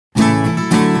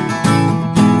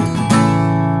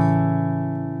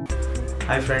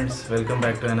Hi friends, welcome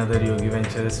back to another Yogi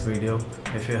Ventures video.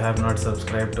 If you have not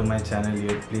subscribed to my channel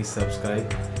yet, please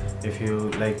subscribe. If you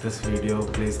like this video,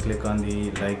 please click on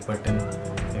the like button.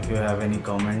 If you have any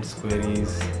comments,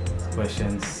 queries,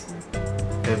 questions,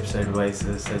 tips,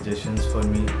 advices, suggestions for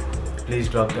me, please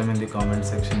drop them in the comment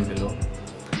section below.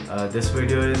 This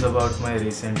video is about my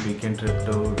recent weekend trip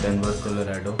to Denver,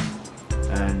 Colorado,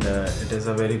 and it is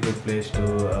a very good place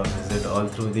to visit all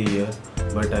through the year,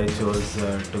 but I chose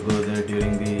to go there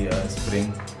during the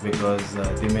spring because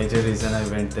the major reason I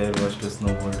went there was to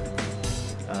snowboard.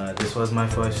 This was my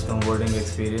first snowboarding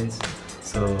experience,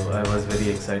 so I was very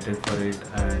excited for it,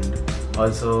 and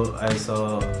also I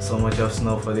saw so much of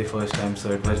snow for the first time,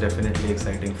 so it was definitely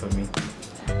exciting for me.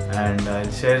 And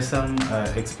I'll share some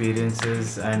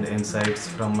experiences and insights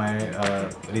from my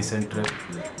recent trip,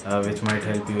 which might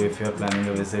help you if you're planning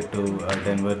a visit to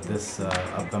Denver this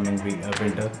upcoming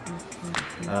winter.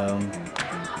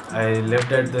 I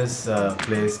lived at this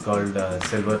place called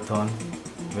Silverthorne,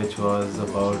 which was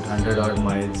about 100 odd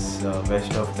miles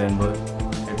west of Denver.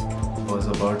 It was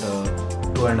about a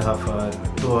 2.5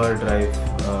 hour drive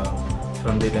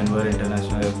from the Denver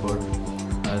International Airport.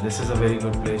 This is a very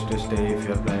good place to stay if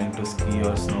you are planning to ski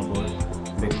or snowboard,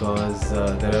 because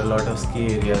there are a lot of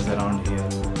ski areas around here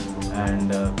and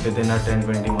within a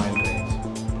 10-20 mile range,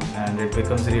 and it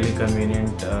becomes really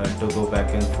convenient to go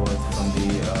back and forth from the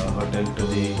hotel to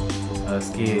the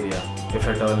ski area if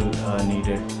at all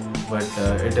needed, but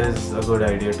it is a good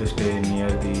idea to stay near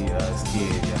the ski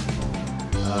area.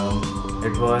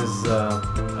 It was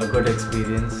a good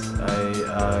experience.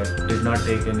 I did not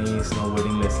take any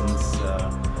snowboarding lessons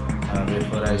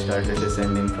before I started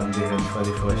descending from the hill for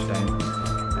the first time,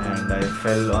 and I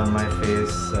fell on my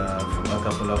face a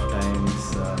couple of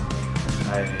times.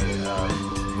 I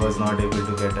was not able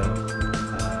to get up.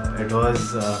 It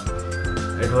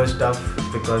was tough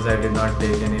because I did not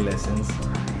take any lessons,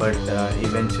 but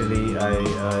eventually I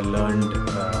learned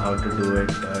how to do it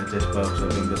just by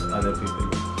observing the other people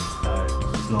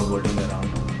snowboarding around,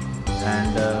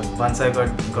 and once I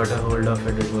got a hold of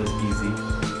it, it was easy.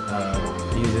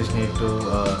 You just need to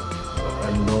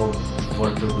know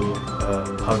what to do,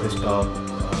 how to stop,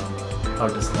 how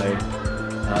to slide.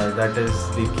 That is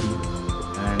the key,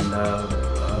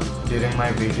 and during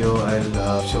my video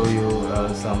I'll show you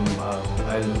I'll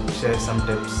share some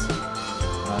tips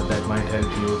that might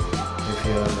help you if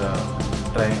you're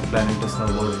planning to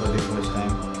snowboard for the first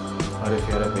time, or if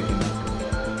you're a beginner.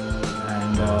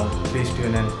 And please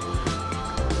tune in.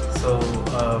 So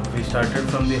we started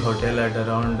from the hotel at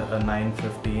around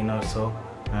 9:15 or so,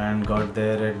 and got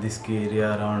there at the ski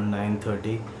area around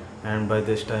 9:30, and by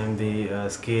this time the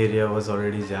ski area was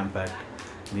already jam-packed.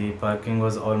 The parking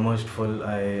was almost full.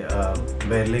 I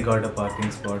barely got a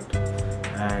parking spot,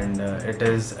 and it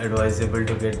is advisable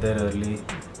to get there early.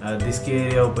 The ski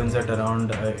area opens at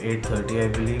around 8:30, I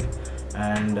believe,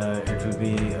 and it will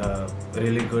be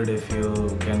really good if you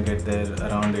can get there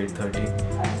around 8:30,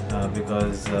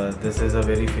 because this is a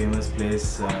very famous place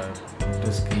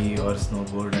to ski or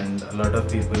snowboard, and a lot of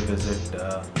people visit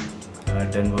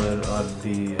Denver or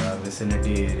the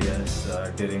vicinity areas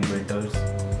during winters.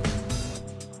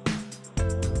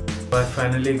 I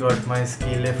finally got my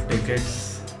ski lift tickets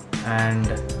and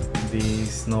the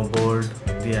snowboard,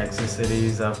 the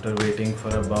accessories, after waiting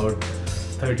for about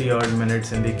 30 odd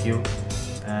minutes in the queue,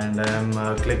 and I am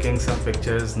clicking some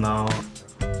pictures now.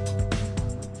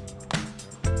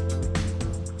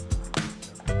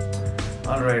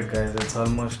 Alright guys, it's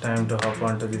almost time to hop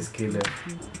onto the ski lift.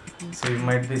 So you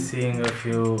might be seeing a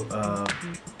few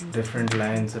different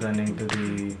lines running to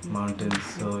the mountains.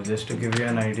 So just to give you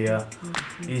an idea,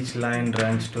 each line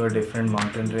runs to a different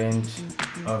mountain range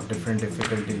of different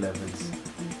difficulty levels.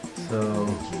 So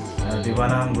the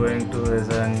one I'm going to is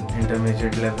an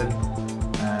intermediate level,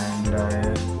 and I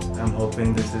am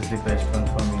hoping this is the best one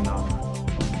for me now.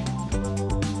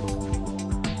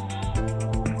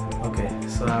 Okay,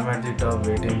 so I'm at the top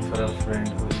waiting for a friend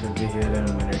who should be here in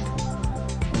a minute.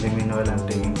 In the meanwhile, I'm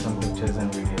taking some pictures and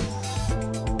videos.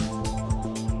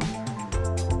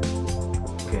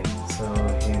 Okay, so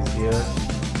he's here,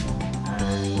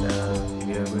 and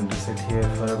we are going to sit here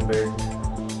for a bit,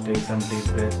 take some deep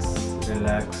breaths,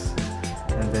 relax,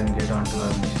 and then get on to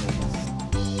our missions.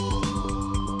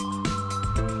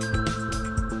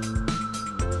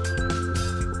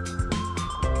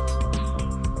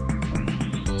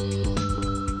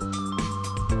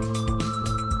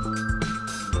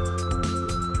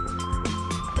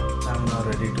 I'm now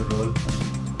ready to roll.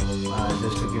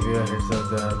 Just to give you a heads up,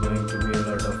 there are going to be a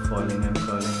lot of falling and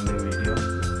crawling in the video,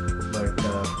 but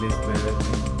please bear with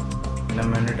me. In a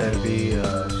minute I'll be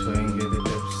showing you the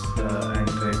tips and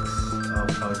tricks of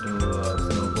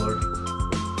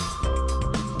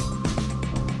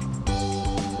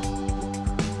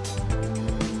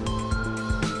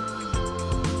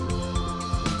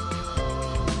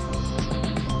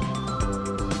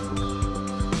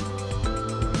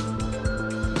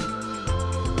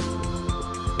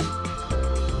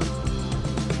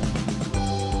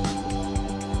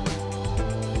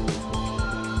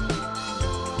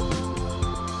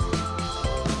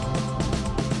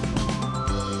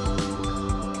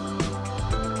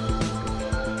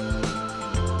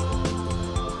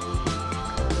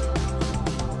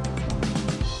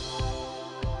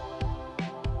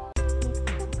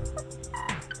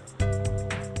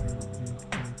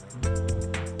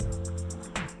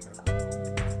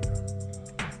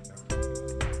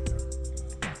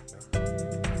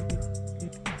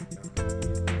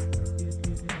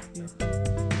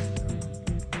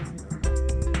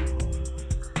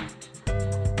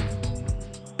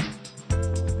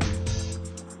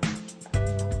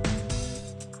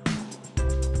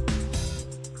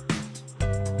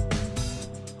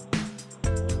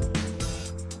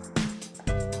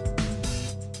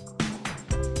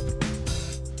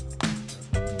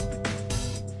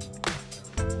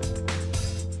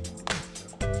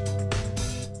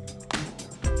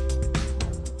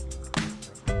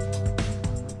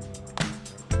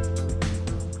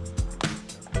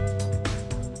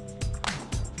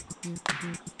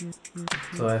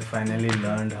So I finally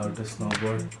learned how to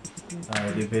snowboard.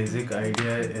 The basic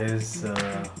idea is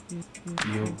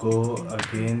you go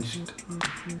against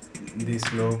the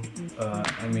slope.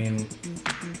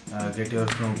 Get your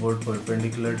snowboard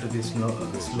perpendicular to the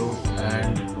slope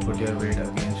and put your weight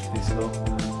against the slope.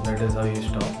 That is how you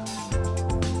stop.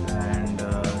 And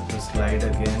to slide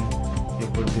again, you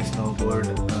put the snowboard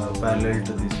parallel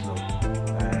to the slope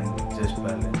and just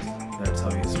balance. That's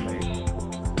how you slide.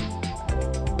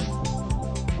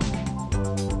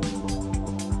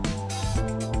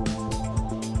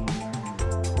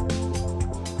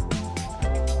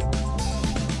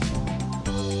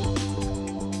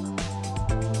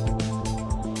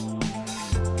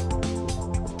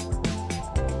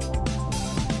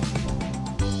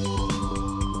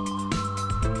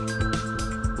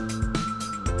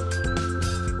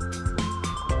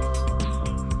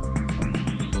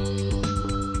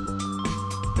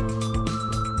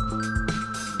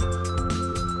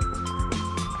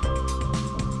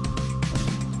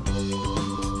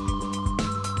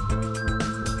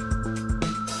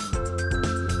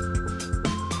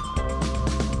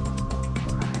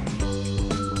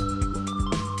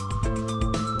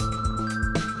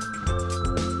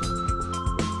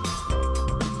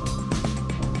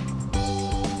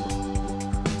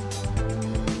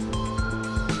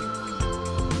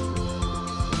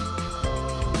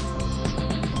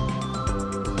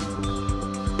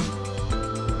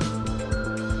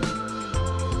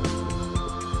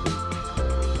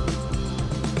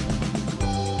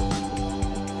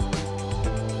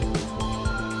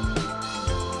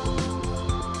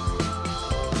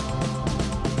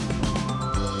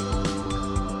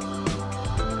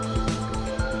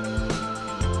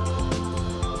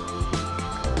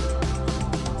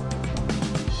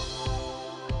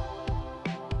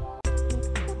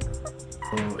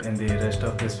 So in the rest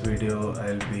of this video,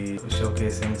 I'll be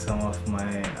showcasing some of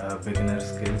my beginner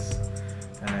skills.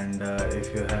 And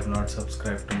if you have not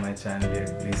subscribed to my channel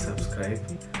yet, please subscribe.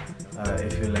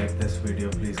 If you like this video,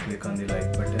 please click on the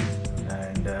like button.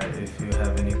 And if you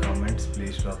have any comments,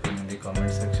 please drop them in the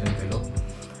comment section below.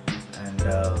 And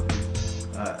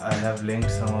I have linked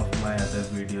some of my other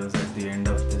videos at the end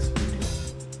of this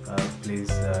video. Please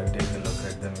take a look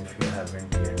at them if you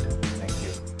haven't yet.